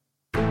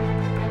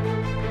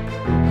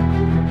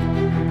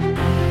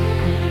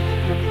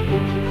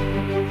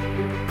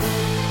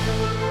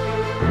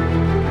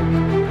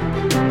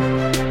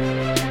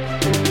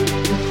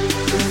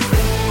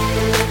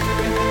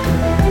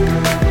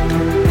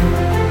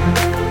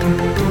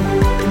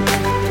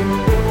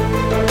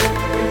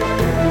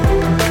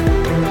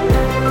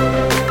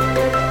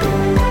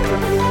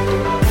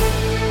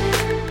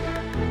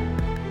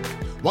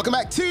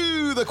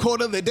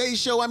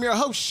today's show, I'm your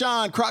host,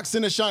 Sean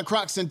Croxton of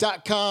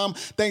SeanCroxton.com.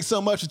 Thanks so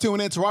much for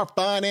tuning in to our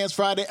Finance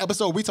Friday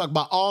episode. We talk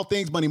about all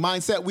things money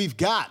mindset. We've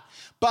got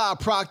Bob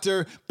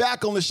Proctor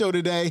back on the show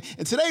today.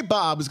 And today,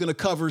 Bob is going to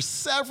cover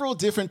several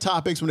different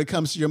topics when it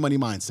comes to your money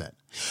mindset.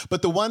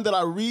 But the one that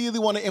I really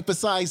want to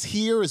emphasize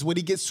here is when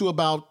he gets to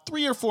about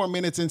 3 or 4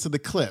 minutes into the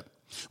clip,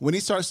 when he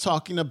starts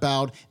talking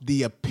about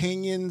the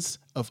opinions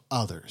of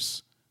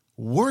others,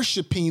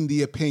 worshiping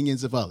the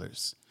opinions of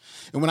others.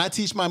 And when I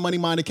teach my Money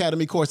Mind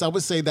Academy course, I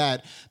would say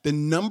that the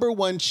number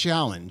one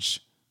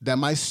challenge that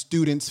my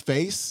students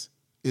face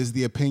is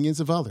the opinions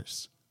of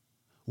others.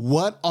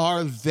 What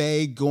are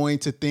they going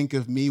to think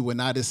of me when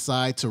I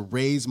decide to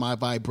raise my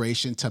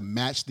vibration to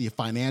match the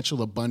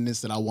financial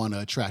abundance that I want to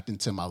attract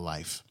into my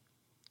life?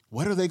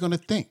 What are they going to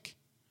think?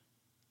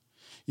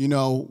 You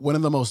know, one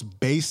of the most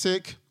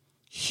basic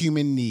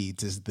human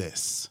needs is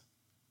this.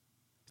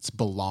 It's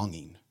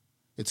belonging.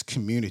 It's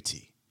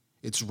community.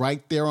 It's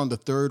right there on the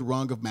third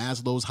rung of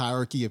Maslow's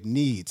hierarchy of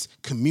needs,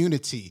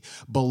 community,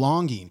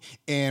 belonging.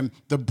 And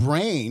the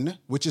brain,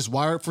 which is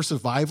wired for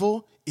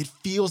survival, it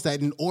feels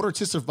that in order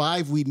to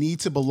survive, we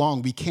need to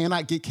belong. We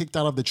cannot get kicked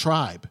out of the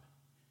tribe.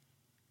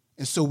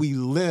 And so we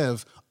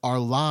live our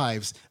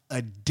lives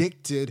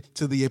addicted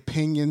to the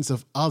opinions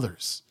of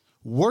others,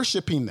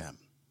 worshiping them,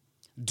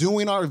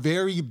 doing our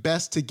very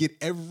best to get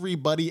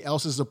everybody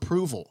else's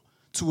approval,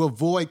 to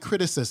avoid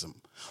criticism,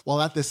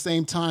 while at the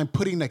same time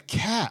putting a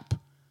cap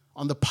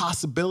on the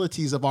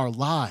possibilities of our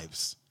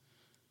lives.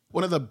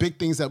 One of the big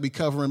things that we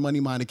cover in Money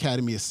Mind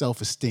Academy is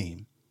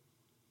self-esteem.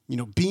 You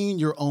know, being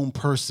your own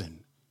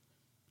person,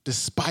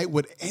 despite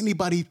what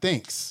anybody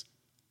thinks,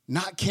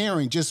 not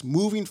caring, just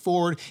moving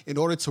forward in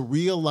order to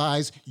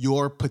realize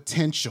your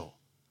potential.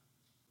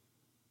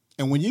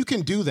 And when you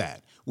can do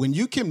that, when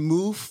you can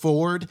move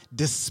forward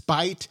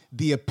despite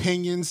the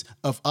opinions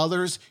of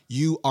others,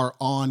 you are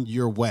on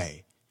your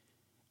way.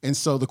 And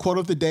so the quote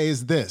of the day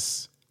is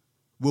this: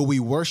 will we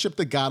worship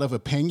the God of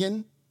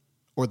opinion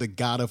or the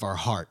God of our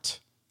heart?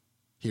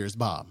 Here's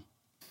Bob.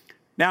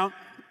 Now,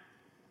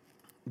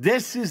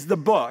 this is the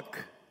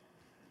book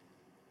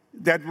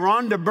that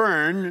Rhonda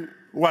Byrne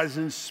was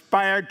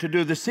inspired to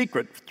do The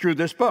Secret through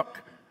this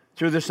book,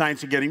 through The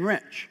Science of Getting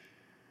Rich.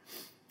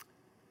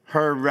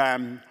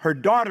 Her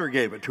daughter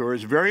gave it to her.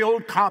 It's a very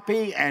old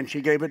copy, and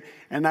she gave it,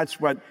 and that's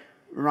what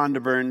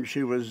Rhonda Byrne,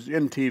 she was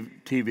in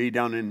TV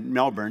down in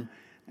Melbourne,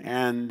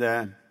 and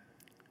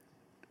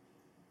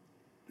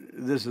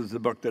this is the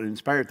book that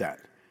inspired that.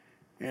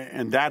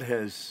 And that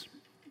has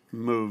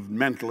moved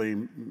mentally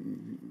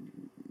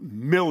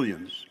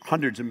millions,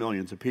 hundreds of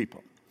millions of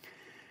people.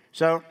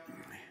 So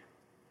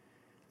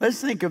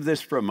let's think of this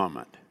for a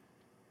moment.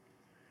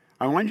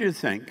 I want you to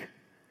think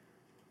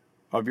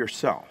of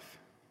yourself.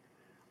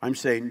 I'm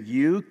saying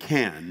you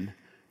can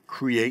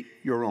create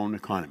your own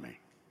economy.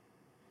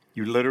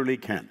 You literally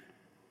can.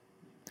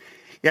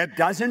 It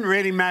doesn't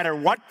really matter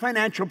what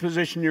financial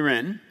position you're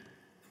in.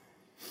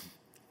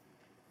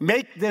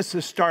 Make this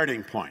a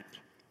starting point.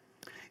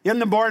 In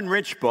the Born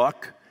Rich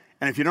book,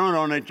 and if you don't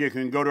own it, you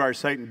can go to our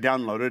site and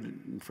download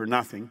it for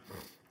nothing.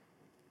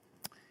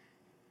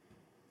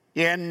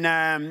 In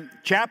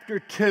chapter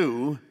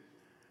 2,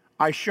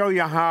 I show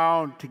you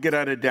how to get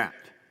out of debt.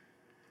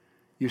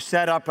 You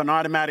set up an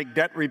automatic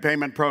debt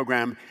repayment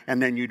program,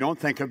 and then you don't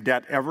think of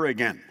debt ever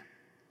again.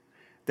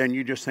 Then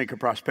you just think of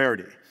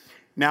prosperity.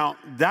 Now,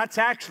 that's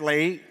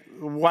actually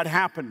what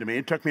happened to me.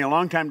 It took me a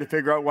long time to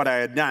figure out what I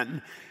had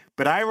done.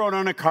 But I wrote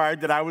on a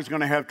card that I was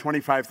going to have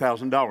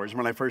 $25,000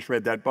 when I first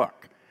read that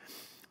book.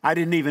 I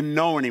didn't even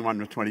know anyone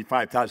with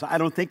 $25,000. I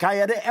don't think I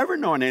had ever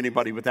known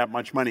anybody with that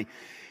much money.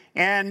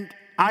 And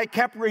I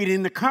kept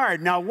reading the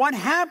card. Now, what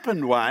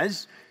happened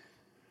was,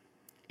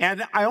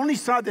 and I only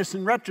saw this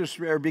in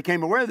retrospect, or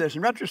became aware of this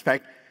in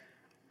retrospect,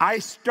 I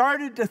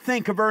started to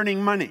think of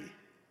earning money.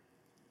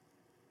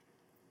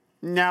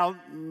 Now,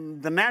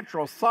 the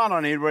natural thought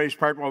on anybody's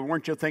part, well,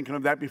 weren't you thinking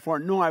of that before?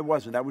 No, I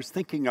wasn't. I was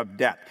thinking of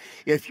debt.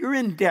 If you're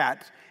in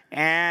debt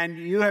and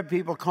you have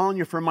people calling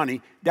you for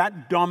money,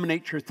 that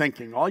dominates your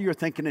thinking. All you're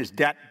thinking is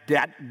debt,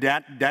 debt,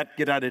 debt, debt,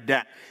 get out of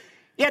debt.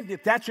 And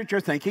if that's what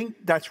you're thinking,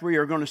 that's where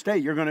you're going to stay.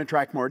 You're going to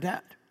attract more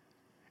debt.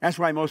 That's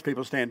why most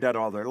people stay in debt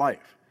all their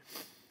life.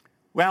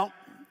 Well,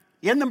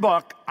 in the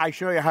book, I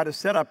show you how to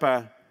set up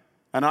an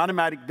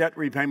automatic debt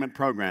repayment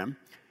program,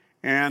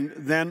 and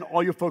then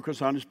all you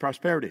focus on is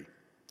prosperity.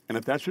 And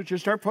if that's what you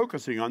start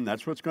focusing on,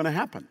 that's what's going to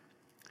happen.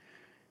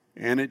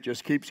 And it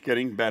just keeps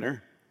getting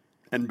better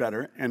and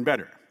better and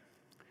better.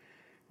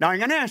 Now, I'm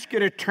going to ask you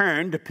to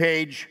turn to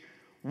page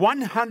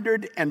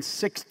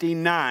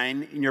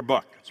 169 in your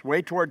book. It's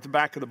way towards the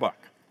back of the book.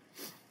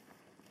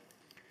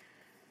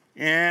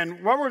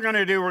 And what we're going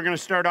to do, we're going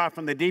to start off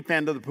on the deep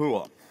end of the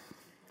pool.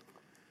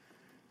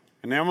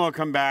 And then we'll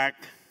come back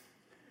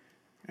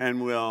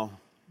and we'll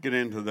get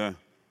into the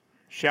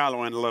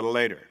shallow end a little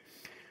later.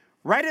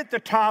 Right at the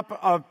top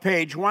of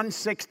page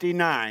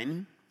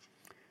 169,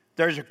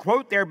 there's a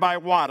quote there by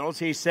Waddles.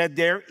 He said,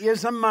 "There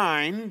is a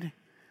mind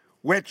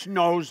which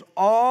knows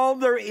all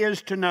there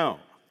is to know.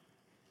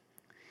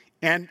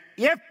 And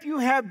if you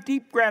have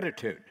deep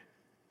gratitude,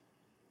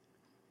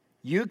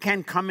 you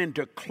can come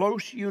into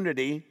close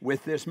unity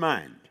with this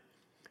mind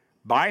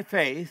by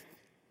faith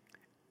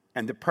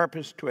and the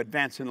purpose to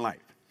advance in life.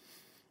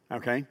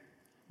 Okay?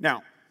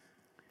 Now,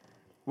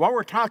 what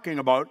we're talking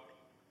about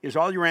is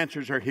all your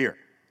answers are here.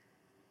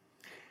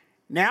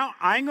 Now,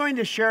 I'm going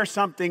to share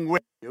something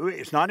with you.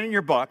 It's not in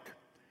your book.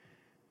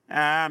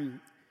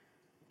 I'm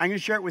going to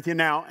share it with you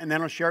now, and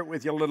then I'll share it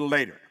with you a little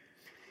later.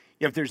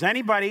 If there's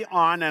anybody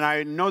on, and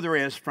I know there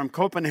is, from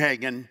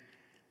Copenhagen,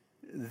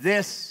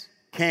 this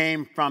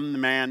came from the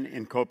man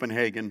in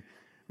Copenhagen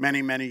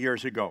many, many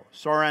years ago,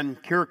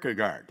 Søren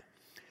Kierkegaard,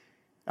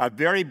 a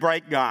very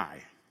bright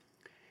guy.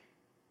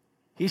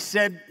 He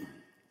said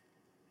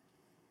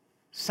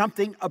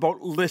something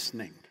about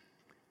listening.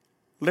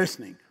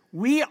 Listening.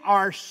 We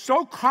are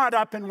so caught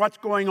up in what's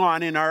going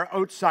on in our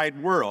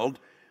outside world,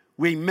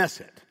 we miss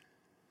it.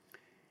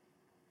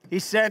 He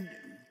said,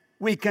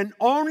 we can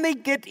only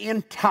get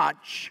in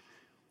touch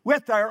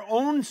with our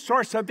own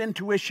source of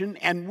intuition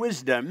and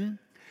wisdom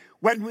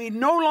when we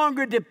no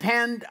longer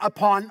depend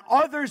upon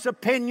others'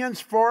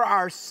 opinions for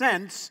our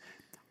sense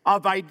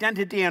of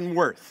identity and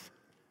worth.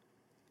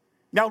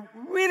 Now,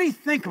 really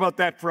think about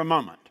that for a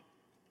moment.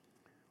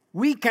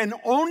 We can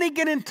only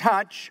get in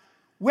touch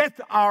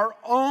with our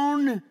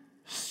own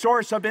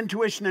source of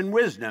intuition and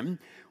wisdom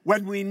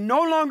when we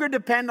no longer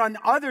depend on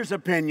others'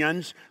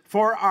 opinions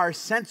for our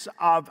sense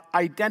of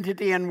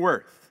identity and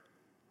worth.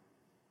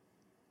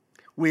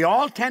 We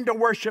all tend to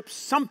worship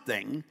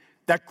something.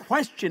 The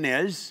question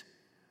is,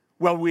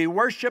 will we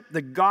worship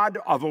the God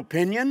of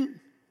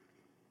opinion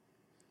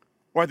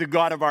or the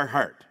God of our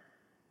heart?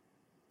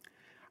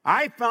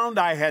 I found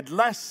I had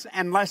less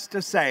and less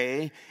to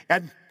say,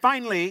 and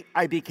finally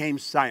I became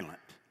silent,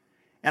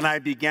 and I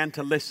began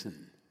to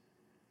listen.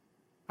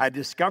 I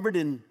discovered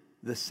in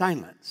the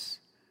silence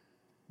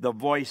the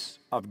voice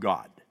of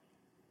God.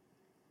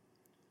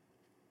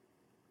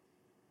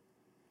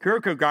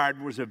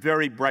 Kierkegaard was a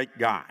very bright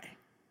guy.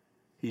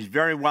 He's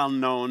very well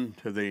known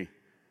to the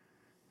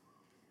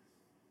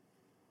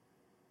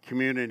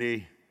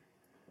community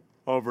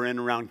over and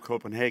around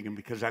Copenhagen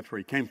because that's where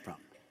he came from.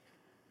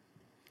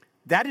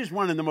 That is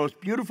one of the most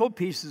beautiful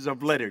pieces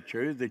of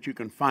literature that you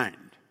can find.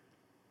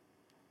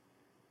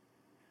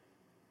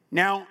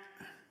 Now,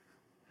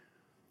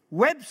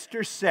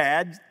 Webster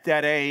said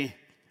that a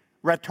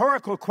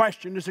rhetorical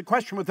question is a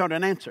question without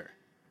an answer.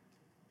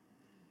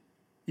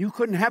 You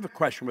couldn't have a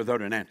question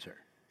without an answer.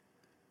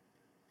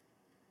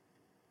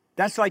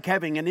 That's like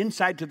having an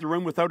inside to the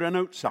room without an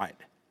outside.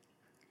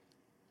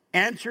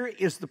 Answer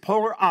is the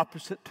polar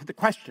opposite to the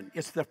question.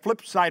 It's the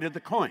flip side of the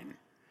coin.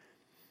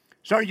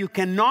 So you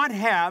cannot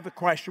have a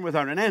question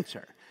without an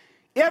answer.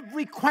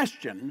 Every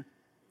question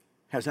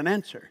has an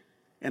answer.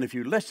 And if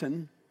you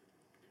listen,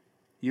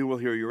 you will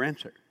hear your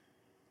answer.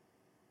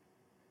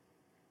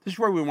 This is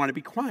where we want to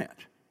be quiet.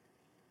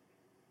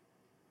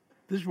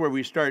 This is where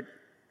we start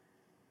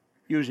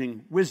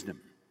using wisdom.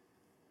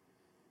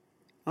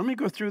 Let me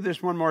go through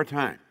this one more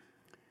time.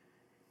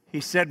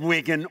 He said,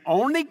 we can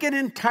only get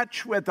in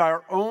touch with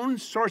our own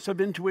source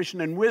of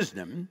intuition and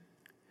wisdom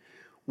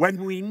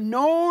when we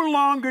no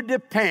longer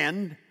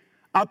depend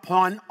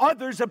upon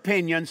others'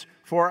 opinions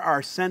for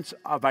our sense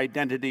of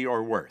identity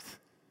or worth.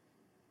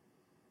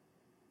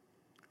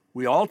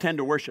 We all tend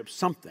to worship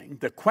something.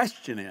 The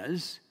question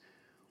is,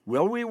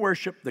 will we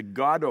worship the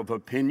God of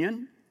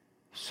opinion?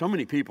 So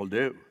many people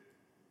do.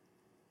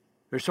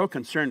 They're so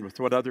concerned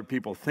with what other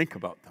people think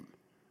about them.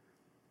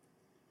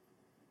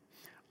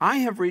 I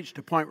have reached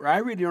a point where I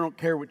really don't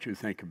care what you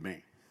think of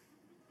me.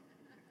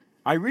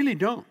 I really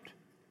don't.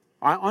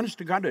 Honest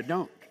to God, I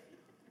don't.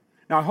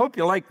 Now, I hope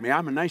you like me.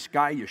 I'm a nice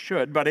guy. You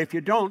should. But if you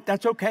don't,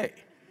 that's okay.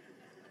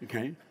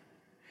 Okay?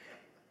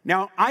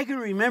 Now, I can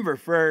remember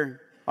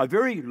for a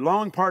very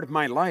long part of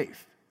my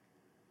life,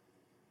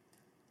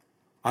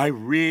 I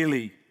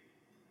really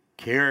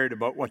cared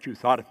about what you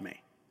thought of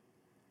me.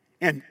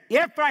 And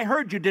if I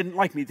heard you didn't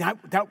like me,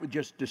 that would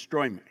just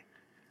destroy me.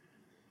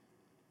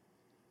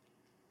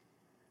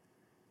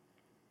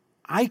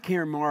 I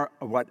care more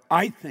of what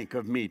I think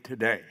of me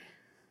today.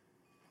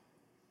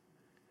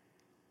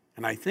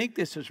 And I think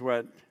this is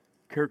what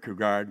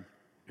Kierkegaard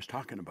is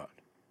talking about.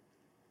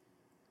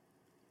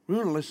 We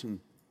want to listen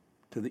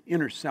to the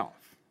inner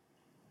self.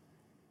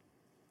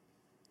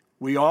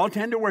 We all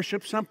tend to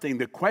worship something.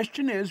 The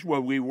question is,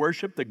 will we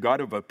worship the God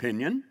of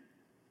opinion?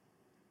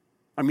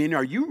 I mean,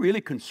 are you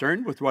really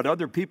concerned with what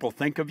other people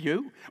think of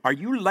you? Are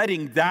you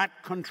letting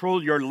that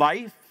control your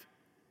life?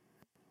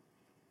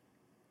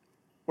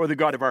 Or the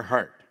God of our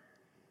heart?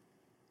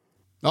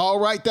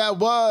 All right, that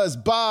was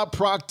Bob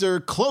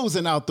Proctor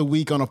closing out the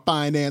week on a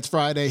Finance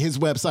Friday. His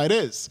website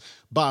is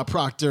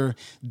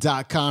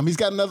bobproctor.com. He's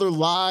got another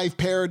live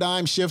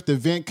paradigm shift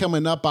event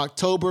coming up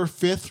October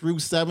 5th through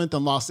 7th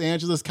in Los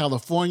Angeles,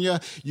 California.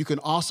 You can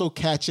also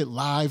catch it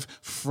live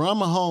from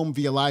home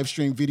via live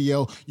stream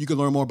video. You can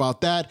learn more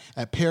about that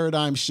at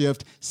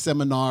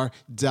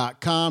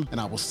paradigmshiftseminar.com.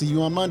 And I will see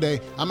you on Monday.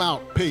 I'm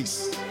out.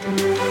 Peace.